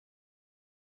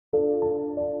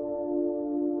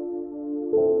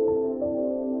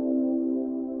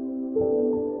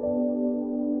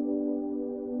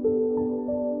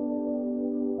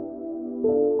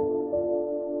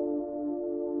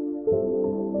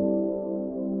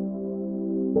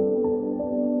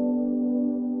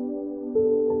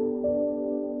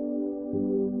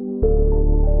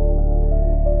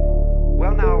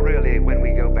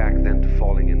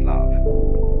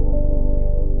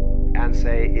and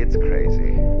say it's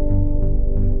crazy.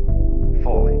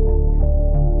 Falling.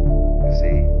 You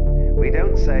see? We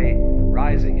don't say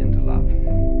rising into love.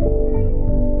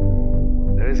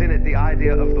 There is in it the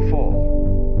idea of the fall.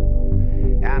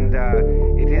 And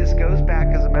it goes back,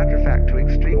 as a matter of fact, to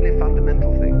extremely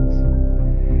fundamental things.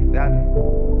 That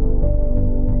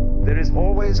there is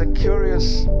always a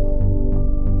curious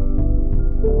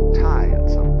tie at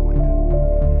some point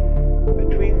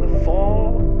between the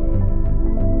fall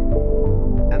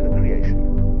and the creation.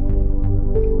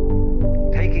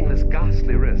 Taking this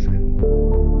ghastly risk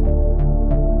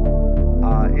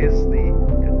is the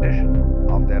condition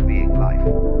of there being life.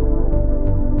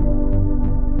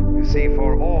 You see,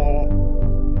 for all,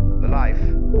 the life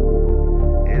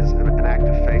is an act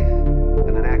of faith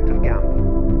and an act of gamble.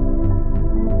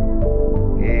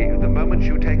 The moment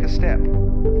you take a step,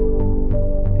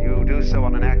 you do so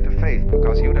on an act of faith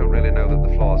because you don't really know that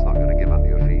the floor is not going to give under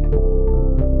your feet.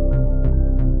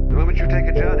 The moment you take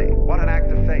a journey, what an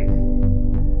act of faith.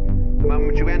 The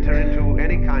moment you enter into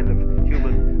any kind of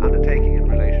human undertaking in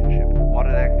relationship, what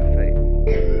an act of faith.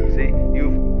 See,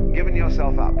 you've given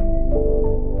yourself up.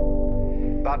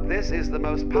 But this is the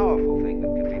most powerful thing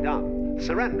that can be done.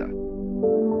 Surrender.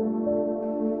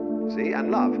 See,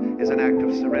 and love is an act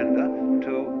of surrender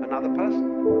to another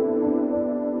person.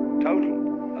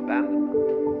 Total abandonment.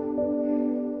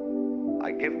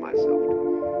 I give myself to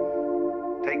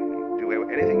you. Take me. Do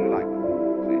anything you like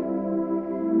with me.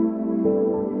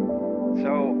 See?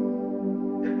 So,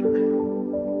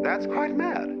 that's quite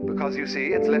mad, because you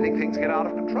see, it's letting things get out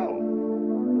of control.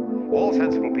 All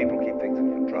sensible people keep things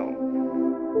in control.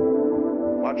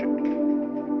 Watch it.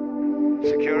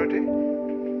 Security.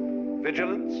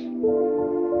 Vigilance.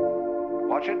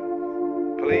 Watch it.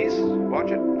 Police.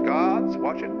 Watch it. Guards.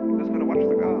 Watch it. Who's going to watch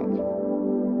the guards?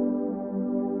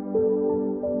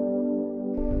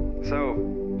 So,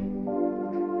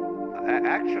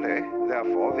 actually,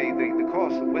 therefore, the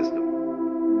course of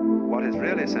wisdom, what is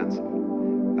really sensible,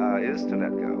 is to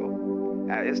let go,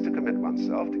 is to commit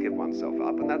oneself, to give oneself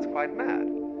up, and that's quite mad.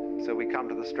 So we come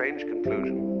to the strange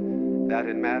conclusion that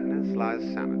in madness lies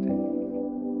sanity.